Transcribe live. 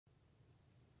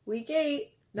Week 8.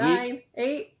 9,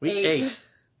 8, Week 8. 8.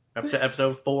 Up to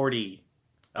episode 40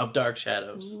 of Dark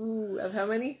Shadows. Ooh, of how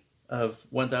many? Of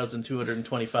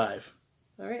 1,225.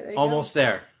 All right, there you Almost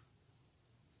there.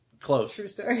 Close. True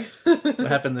story. What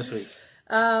happened this week?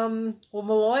 Well,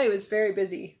 Malloy was very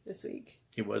busy this week.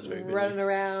 He was very busy. Running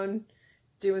around,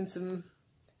 doing some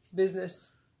business.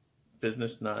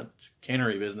 Business, not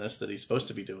cannery business that he's supposed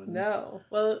to be doing. No.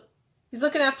 Well, he's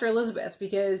looking after Elizabeth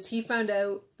because he found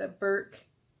out that Burke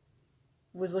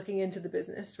was looking into the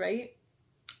business, right?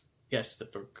 Yes,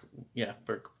 that Burke,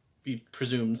 he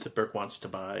presumes that Burke wants to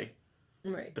buy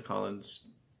the Collins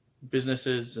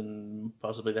businesses and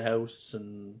possibly the house,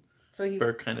 and so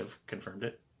Burke kind of confirmed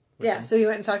it. Yeah, so he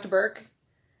went and talked to Burke,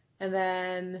 and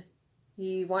then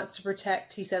he wants to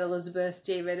protect, he said, Elizabeth,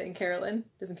 David, and Carolyn.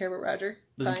 Doesn't care about Roger.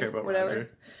 Doesn't care about Roger.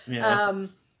 Yeah.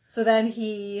 So then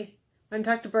he went and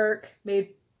talked to Burke,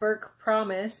 made Burke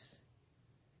promise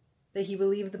that he would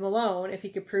leave them alone if he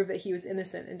could prove that he was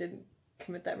innocent and didn't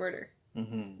commit that murder.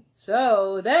 Mm-hmm.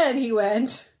 So then he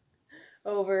went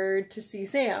over to see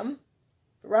Sam.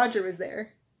 Roger was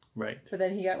there. Right. But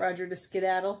then he got Roger to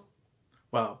skedaddle.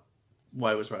 Wow.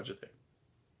 Why was Roger there?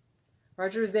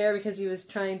 Roger was there because he was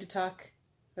trying to talk.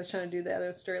 I was trying to do the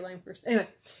other storyline first. Anyway,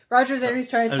 Roger was there. He's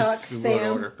trying to talk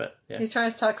Sam. Order, but yeah. He's trying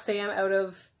to talk Sam out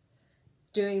of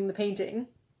doing the painting.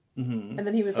 Mm-hmm. And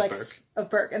then he was of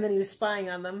Burke. And then he was spying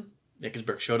on them. Yeah, because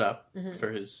Burke showed up for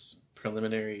his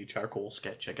preliminary charcoal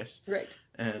sketch, I guess. Right.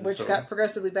 And which got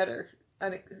progressively better.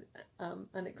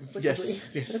 Unexplicably.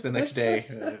 Yes, the next day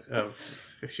of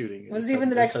shooting. Was even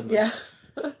the next, yeah.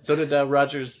 So did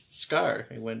Roger's scar.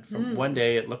 It went from one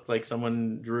day it looked like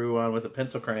someone drew on with a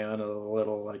pencil crayon a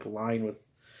little like line with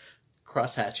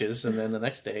cross hatches, and then the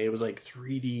next day it was like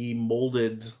 3D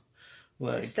molded.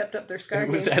 Like, they stepped up their scar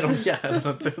game. I don't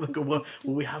like, well,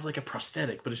 we have like a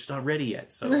prosthetic, but it's not ready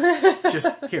yet. So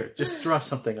just draw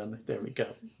something on it. There we go.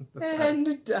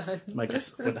 Done. That's my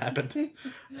guess what happened.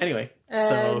 Anyway,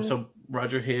 so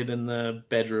Roger hid in the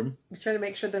bedroom. He's trying to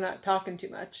make sure they're not talking too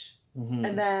much. Mm-hmm.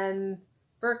 And then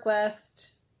Burke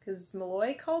left because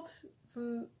Malloy called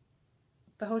from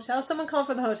the hotel. Someone called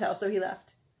from the hotel, so he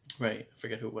left. Right. I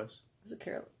forget who it was. Was it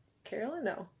Carolyn?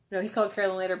 No, he called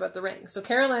Carolyn later about the ring. So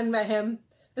Carolyn met him.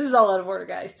 This is all out of order,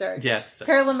 guys. Sorry. Yeah.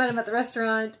 Carolyn met him at the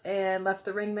restaurant and left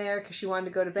the ring there because she wanted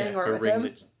to go to Bangor with him.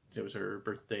 It was her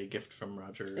birthday gift from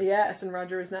Roger. Yes, and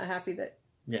Roger was not happy that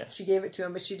she gave it to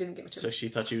him, but she didn't give it to him. So she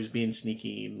thought she was being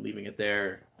sneaky and leaving it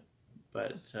there.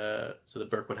 But so that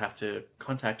Burke would have to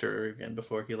contact her again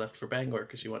before he left for Bangor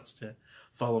because she wants to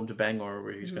follow him to Bangor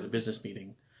where he's got a business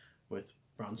meeting with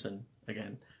Bronson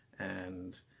again.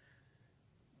 And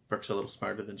Burke's a little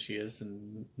smarter than she is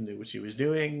and knew what she was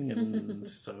doing. And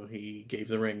so he gave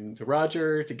the ring to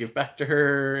Roger to give back to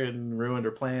her and ruined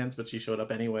her plans, but she showed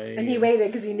up anyway. And he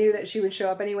waited because he knew that she would show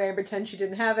up anyway and pretend she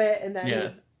didn't have it. And then he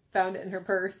found it in her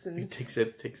purse. And he takes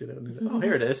it out and he's like, oh,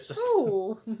 here it is.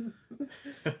 Oh.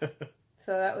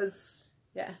 So that was,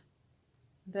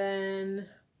 Then,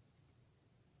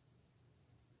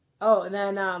 and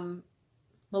then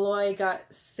Malloy got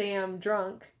Sam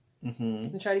drunk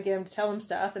and tried to get him to tell him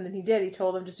stuff, and then he did. He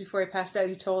told him just before he passed out,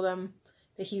 he told him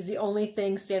that he's the only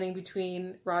thing standing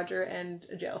between Roger and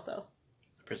a jail cell.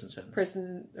 Prison sentence.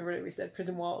 Or whatever he said,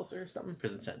 prison walls or something.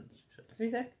 Prison sentence. That's what he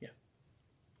said? Yeah.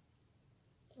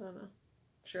 I don't know.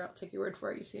 Sure, I'll take your word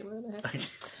for it. You've seen it more than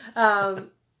I have.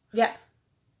 Yeah.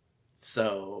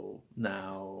 So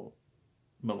now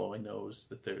Malloy knows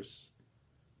that there's,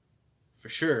 for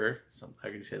sure, I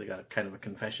could say they got kind of a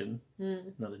confession.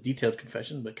 Not a detailed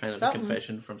confession, but kind of a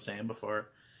confession from Sam before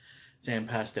Sam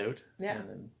passed out. Yeah. And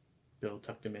then Bill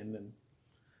tucked him in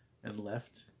and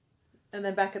left. And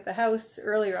then back at the house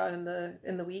earlier on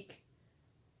in the week,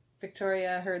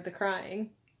 Victoria heard the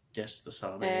crying. Yes, the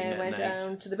sobbing and went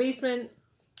down to the basement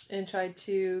and tried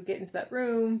to get into that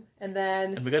room, and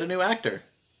then... And we got a new actor.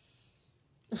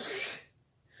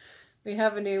 We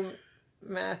have a new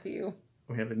Matthew.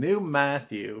 We have a new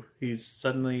Matthew. He's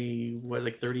suddenly,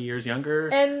 30 years younger?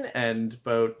 And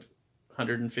about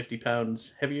 150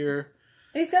 pounds heavier.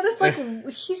 And he's got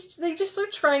this, they just are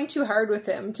trying too hard with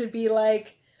him to be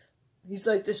like, he's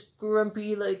like this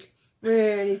grumpy,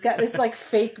 and he's got this,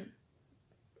 fake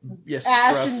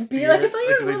ash and beard. It's not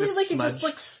even really, he just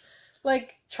looks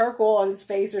like charcoal on his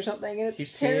face or something, and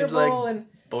it's terrible. And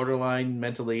borderline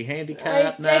mentally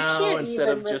handicapped now, instead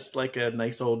of just like a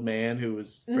nice old man who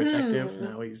was protective.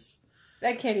 Now he's...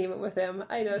 I can't even with him.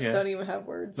 I just don't even have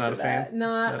words for that. Fan.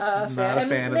 Not a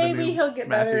fan. And maybe he'll get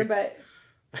better, but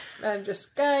I'm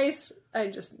just, guys,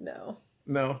 no.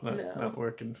 No, not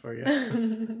working for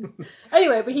you.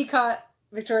 Anyway, but he caught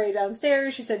Victoria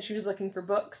downstairs. She said she was looking for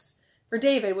books or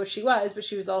David, which she was, but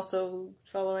she was also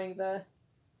following the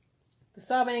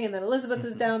sobbing, and then Elizabeth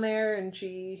was down there, and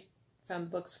she found the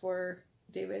books for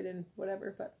David and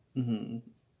whatever, but...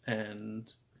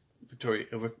 And Victoria,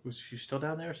 was she still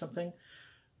down there or something?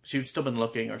 She'd still been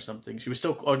looking or something. She was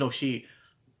still... Oh, no,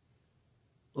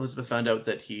 Elizabeth found out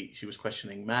that she was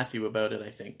questioning Matthew about it, I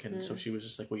think, and so she was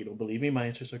just like, well, you don't believe me? My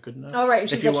answers are good enough. Oh, right, and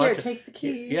she's like, here, take the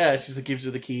key. Yeah, she's like, gives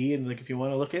her the key, and like, if you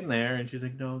want to look in there, and she's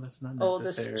like, no, that's not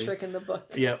necessary. This trick in the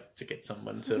book. Yep, to get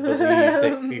someone to believe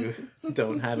that you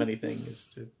don't have anything is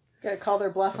to... Gotta call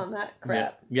their bluff on that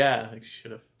crap. Yeah, like she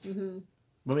should have.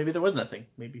 Well, maybe there was nothing.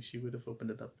 Maybe she would have opened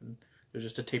it up, and there's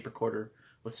just a tape recorder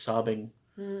with sobbing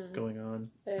going on.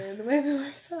 And the way we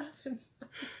were sobbing.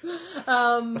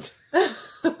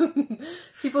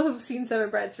 People who've seen Seven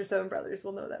Brides for Seven Brothers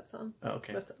will know that song. Oh,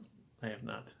 okay. That's all. I have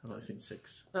not. I've only seen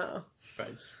 6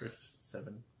 Brides for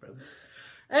Seven Brothers.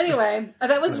 Anyway,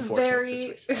 that was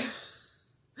very...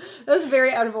 that was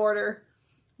very out of order,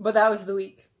 but that was the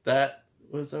week. That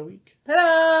was a week.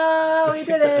 Ta-da! We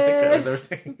did it! I think that was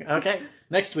everything. Okay,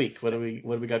 next week. What do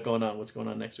we got going on? What's going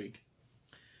on next week?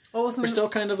 Well, we're still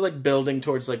kind of like building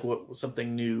towards like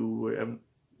something new.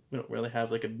 We don't really have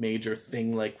like a major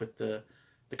thing like with the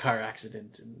car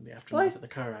accident and the aftermath of the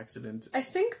car accident. I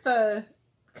think the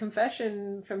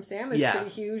confession from Sam is pretty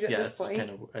huge at this point. Kind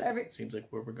of, it seems like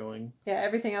where we're going. Yeah,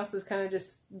 everything else is kind of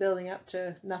just building up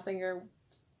to nothing or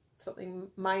something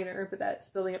minor, but that's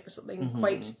building up to something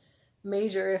quite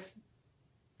major if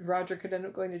Roger could end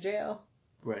up going to jail.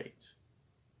 Right.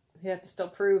 He had to still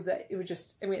prove that it was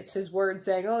just... I mean, it's his word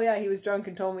saying, oh yeah, he was drunk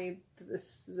and told me that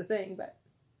this is a thing, but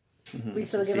at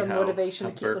least it'll give him motivation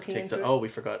to keep looking into it. Oh, we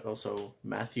forgot also,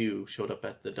 Matthew showed up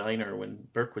at the diner when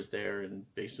Burke was there and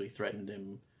basically threatened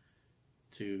him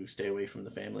to stay away from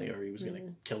the family or he was going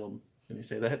to kill him. Didn't he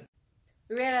say that?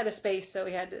 We ran out of space, so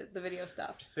we had the video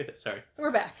stopped. Sorry. So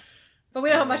we're back. But we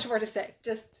don't have much more to say.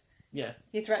 Just... Yeah.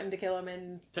 He threatened to kill him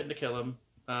and... Threatened to kill him.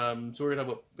 So we're going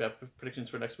to have predictions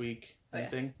for next week.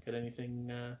 Anything? Yes. Got anything?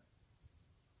 Where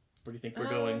do you think we're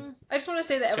going? I just want to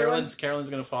say that everyone's... Carolyn's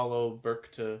going to follow Burke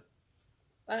to...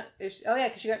 because she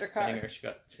got in her car. Banger. She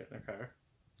got in her car.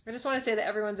 I just want to say that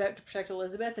everyone's out to protect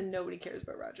Elizabeth and nobody cares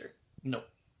about Roger. No.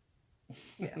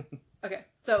 Yeah. Okay.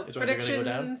 So, predictions...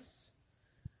 Go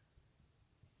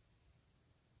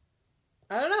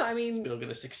I don't know. I mean... Is Bill going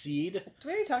to succeed? Did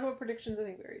we already talk about predictions? I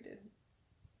think we already did.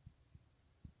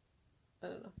 I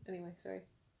don't know. Anyway, sorry.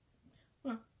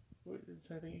 Well, what is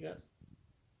anything you got?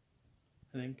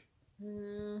 I think. I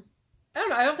don't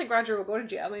know. I don't think Roger will go to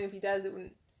jail. I mean, if he does, it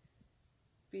wouldn't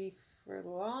be for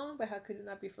long. But how could it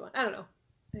not be for long? I don't know.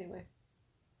 Anyway.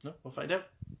 No, we'll find out.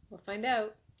 We'll find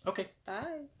out. Okay.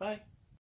 Bye. Bye.